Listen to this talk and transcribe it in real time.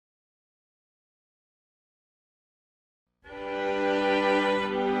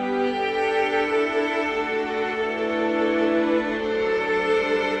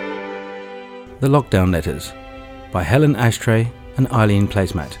The Lockdown Letters by Helen, Ashtray and Eileen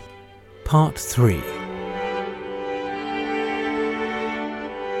Placemat. Part 3.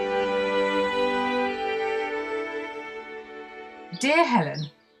 Dear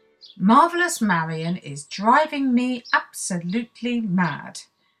Helen, Marvellous Marion is driving me absolutely mad.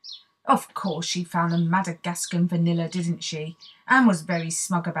 Of course she found the Madagascan vanilla, didn't she? And was very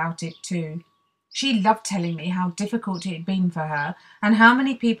smug about it too. She loved telling me how difficult it had been for her and how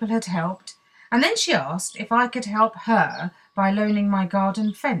many people had helped. And then she asked if I could help her by loaning my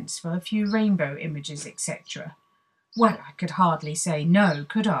garden fence for a few rainbow images, etc. Well, I could hardly say no,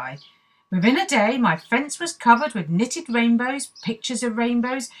 could I? Within a day, my fence was covered with knitted rainbows, pictures of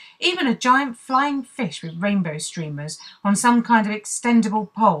rainbows, even a giant flying fish with rainbow streamers on some kind of extendable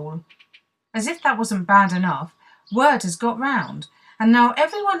pole. As if that wasn't bad enough, word has got round, and now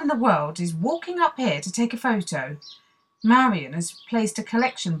everyone in the world is walking up here to take a photo. Marion has placed a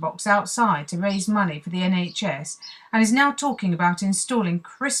collection box outside to raise money for the NHS and is now talking about installing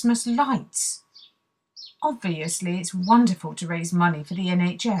Christmas lights. Obviously, it's wonderful to raise money for the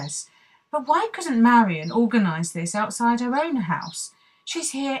NHS, but why couldn't Marion organise this outside her own house? She's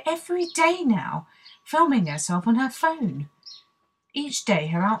here every day now, filming herself on her phone. Each day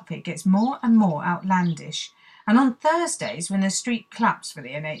her outfit gets more and more outlandish, and on Thursdays, when the street claps for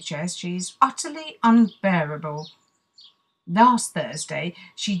the NHS, she's utterly unbearable. Last Thursday,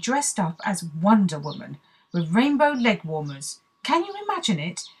 she dressed up as Wonder Woman, with rainbow leg warmers. Can you imagine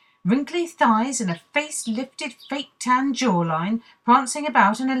it? Wrinkly thighs and a face-lifted fake tan jawline, prancing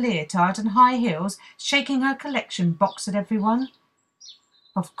about in a leotard and high heels, shaking her collection box at everyone.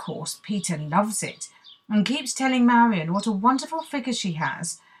 Of course, Peter loves it, and keeps telling Marion what a wonderful figure she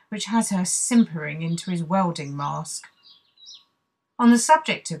has, which has her simpering into his welding mask. On the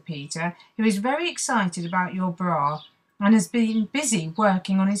subject of Peter, he was very excited about your bra, and has been busy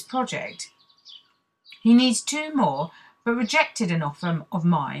working on his project. He needs 2 more, but rejected an offer of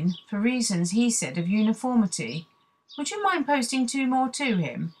mine for reasons he said of uniformity. Would you mind posting 2 more to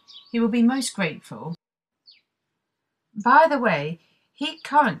him? He will be most grateful. By the way, he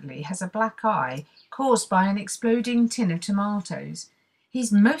currently has a black eye caused by an exploding tin of tomatoes.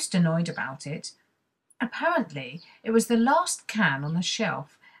 He's most annoyed about it. Apparently, it was the last can on the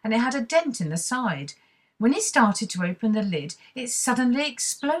shelf, and it had a dent in the side. When he started to open the lid, it suddenly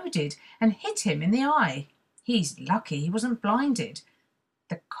exploded and hit him in the eye. He's lucky he wasn't blinded.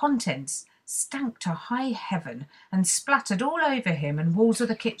 The contents stank to high heaven and splattered all over him and walls of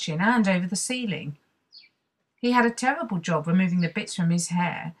the kitchen and over the ceiling. He had a terrible job removing the bits from his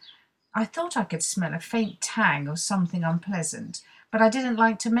hair. I thought I could smell a faint tang of something unpleasant, but I didn't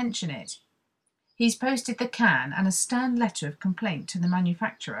like to mention it. He's posted the can and a stern letter of complaint to the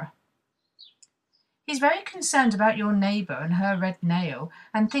manufacturer. He's very concerned about your neighbour and her red nail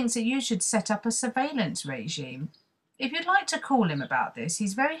and thinks that you should set up a surveillance regime. If you'd like to call him about this,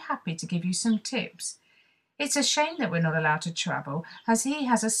 he's very happy to give you some tips. It's a shame that we're not allowed to travel, as he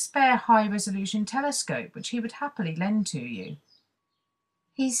has a spare high-resolution telescope which he would happily lend to you.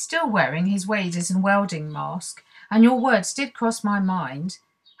 He's still wearing his waders and welding mask, and your words did cross my mind.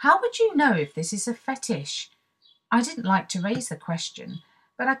 How would you know if this is a fetish? I didn't like to raise the question,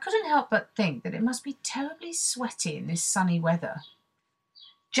 but I couldn't help but think that it must be terribly sweaty in this sunny weather.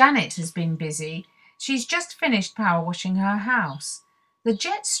 Janet has been busy. She's just finished power washing her house. The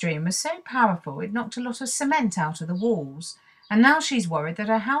jet stream was so powerful it knocked a lot of cement out of the walls, and now she's worried that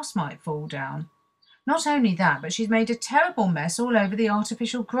her house might fall down. Not only that, but she's made a terrible mess all over the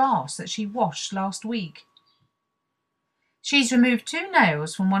artificial grass that she washed last week. She's removed 2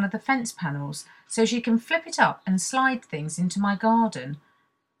 nails from one of the fence panels so she can flip it up and slide things into my garden.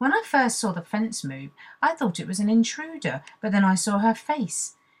 When I first saw the fence move, I thought it was an intruder, but then I saw her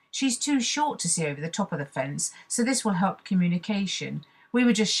face. She's too short to see over the top of the fence, so this will help communication. We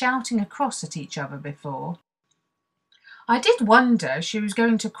were just shouting across at each other before. I did wonder if she was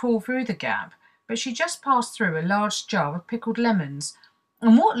going to crawl through the gap, but she just passed through a large jar of pickled lemons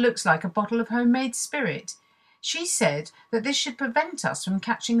and what looks like a bottle of homemade spirit. She said that this should prevent us from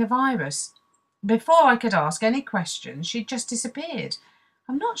catching the virus. Before I could ask any questions, she'd just disappeared.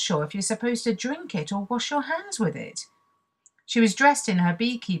 I'm not sure if you're supposed to drink it or wash your hands with it. She was dressed in her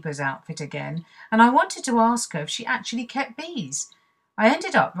beekeeper's outfit again, and I wanted to ask her if she actually kept bees. I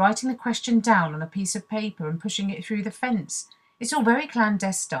ended up writing the question down on a piece of paper and pushing it through the fence. It's all very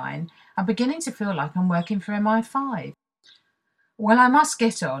clandestine. I'm beginning to feel like I'm working for MI5. Well, I must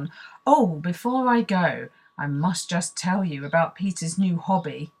get on. Oh, before I go, I must just tell you about Peter's new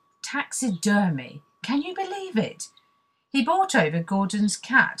hobby, taxidermy. Can you believe it? He brought over Gordon's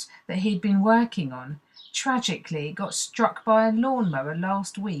cat that he'd been working on. Tragically, it got struck by a lawnmower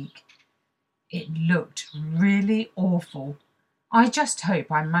last week. It looked really awful. I just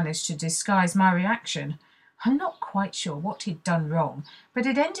hope I managed to disguise my reaction. I'm not quite sure what he'd done wrong, but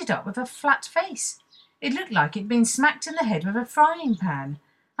it ended up with a flat face. It looked like he'd been smacked in the head with a frying pan.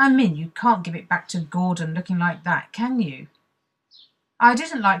 I mean, you can't give it back to Gordon looking like that, can you? I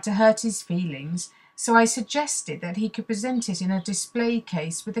didn't like to hurt his feelings, so I suggested that he could present it in a display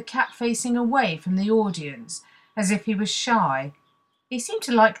case with the cap facing away from the audience, as if he was shy. He seemed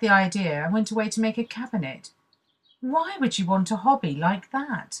to like the idea and went away to make a cabinet. Why would you want a hobby like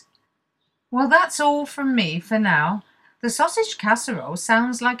that? Well, that's all from me for now. The sausage casserole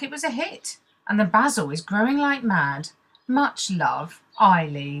sounds like it was a hit, and the basil is growing like mad. Much love,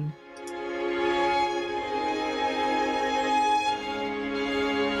 Eileen.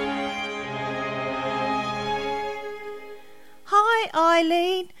 Hi,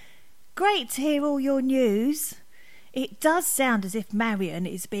 Eileen. Great to hear all your news. It does sound as if Marion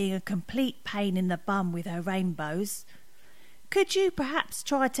is being a complete pain in the bum with her rainbows. Could you perhaps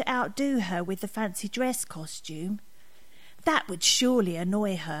try to outdo her with the fancy dress costume? That would surely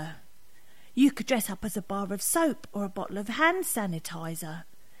annoy her. You could dress up as a bar of soap or a bottle of hand sanitizer.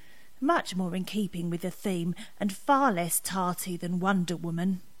 Much more in keeping with the theme and far less tarty than Wonder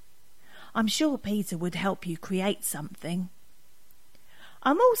Woman. I'm sure Peter would help you create something.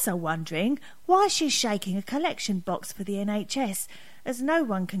 I'm also wondering why she's shaking a collection box for the NHS, as no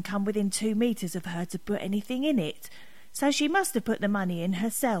one can come within 2 metres of her to put anything in it, so she must have put the money in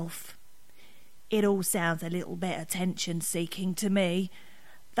herself. It all sounds a little bit attention-seeking to me,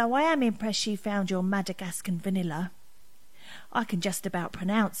 though I am impressed she found your Madagascan vanilla. I can just about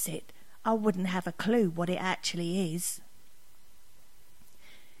pronounce it. I wouldn't have a clue what it actually is.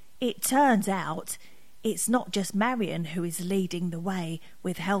 It turns out it's not just Marion who is leading the way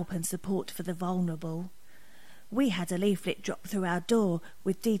with help and support for the vulnerable. We had a leaflet dropped through our door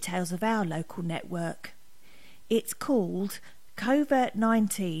with details of our local network. It's called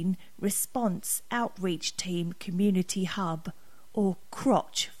COVID-19 Response Outreach Team Community Hub, or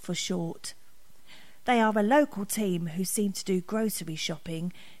CROTCH for short. They are a local team who seem to do grocery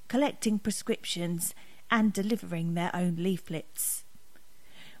shopping, collecting prescriptions and delivering their own leaflets.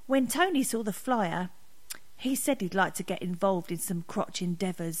 When Tony saw the flyer, he said he'd like to get involved in some CROTCH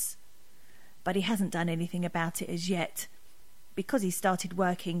endeavours, but he hasn't done anything about it as yet, because he started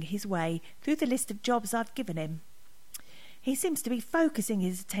working his way through the list of jobs I've given him. He seems to be focusing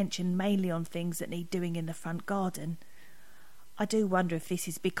his attention mainly on things that need doing in the front garden. I do wonder if this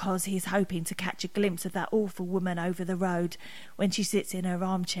is because he's hoping to catch a glimpse of that awful woman over the road when she sits in her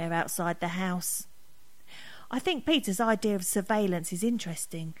armchair outside the house. I think Peter's idea of surveillance is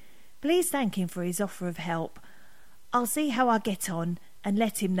interesting. Please thank him for his offer of help. I'll see how I get on and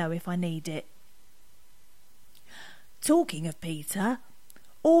let him know if I need it. Talking of Peter,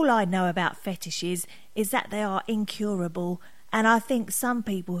 all I know about fetishes is that they are incurable, and I think some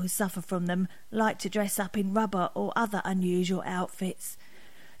people who suffer from them like to dress up in rubber or other unusual outfits.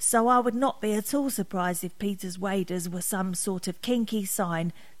 So I would not be at all surprised if Peter's waders were some sort of kinky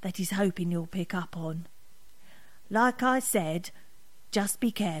sign that he's hoping you'll pick up on. Like I said, just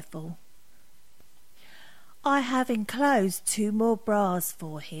be careful. I have enclosed 2 more bras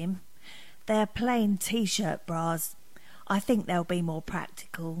for him. They're plain t-shirt bras. I think they'll be more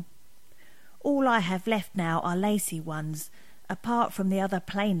practical. All I have left now are lacy ones, apart from the other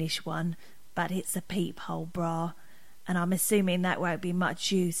plainish one, but it's a peephole bra, and I'm assuming that won't be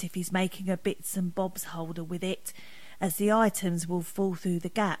much use if he's making a bits and bobs holder with it, as the items will fall through the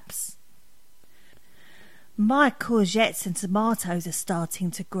gaps. My courgettes and tomatoes are starting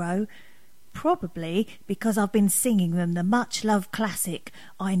to grow, probably because I've been singing them the much-loved classic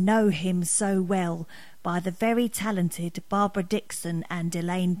I Know Him So Well by the very talented Barbara Dixon and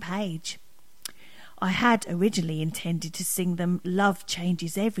Elaine Page. I had originally intended to sing them Love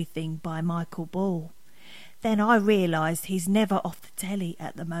Changes Everything by Michael Ball. Then I realised he's never off the telly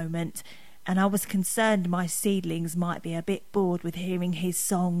at the moment, and I was concerned my seedlings might be a bit bored with hearing his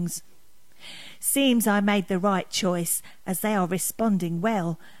songs. Seems I made the right choice, as they are responding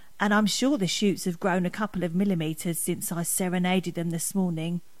well, and I'm sure the shoots have grown a couple of millimetres since I serenaded them this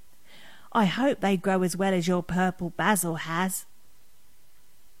morning. I hope they grow as well as your purple basil has.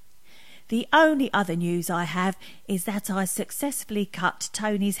 The only other news I have is that I successfully cut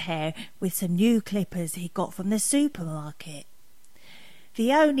Tony's hair with some new clippers he got from the supermarket.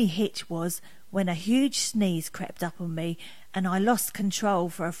 The only hitch was when a huge sneeze crept up on me and I lost control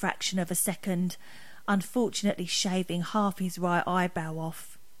for a fraction of a second, unfortunately shaving half his right eyebrow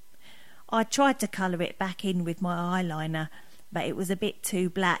off. I tried to colour it back in with my eyeliner, but it was a bit too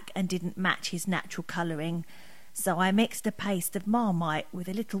black and didn't match his natural colouring, so I mixed a paste of Marmite with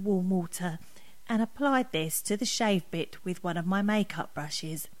a little warm water and applied this to the shave bit with one of my makeup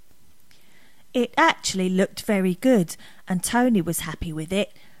brushes. It actually looked very good, and Tony was happy with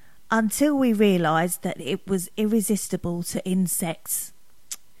it, until we realised that it was irresistible to insects.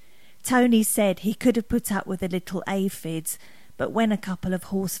 Tony said he could have put up with a little aphids, but when a couple of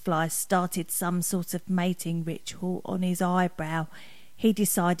horseflies started some sort of mating ritual on his eyebrow, he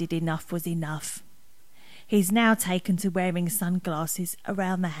decided enough was enough. He's now taken to wearing sunglasses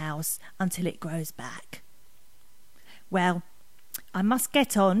around the house until it grows back. Well, I must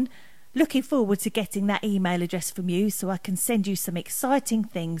get on. Looking forward to getting that email address from you so I can send you some exciting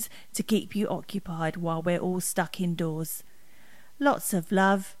things to keep you occupied while we're all stuck indoors. Lots of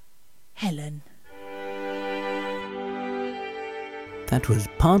love, Helen. That was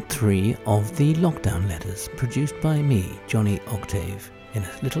part 3 of the lockdown letters produced by me, Johnny Octave, in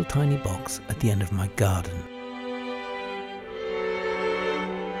a little tiny box at the end of my garden.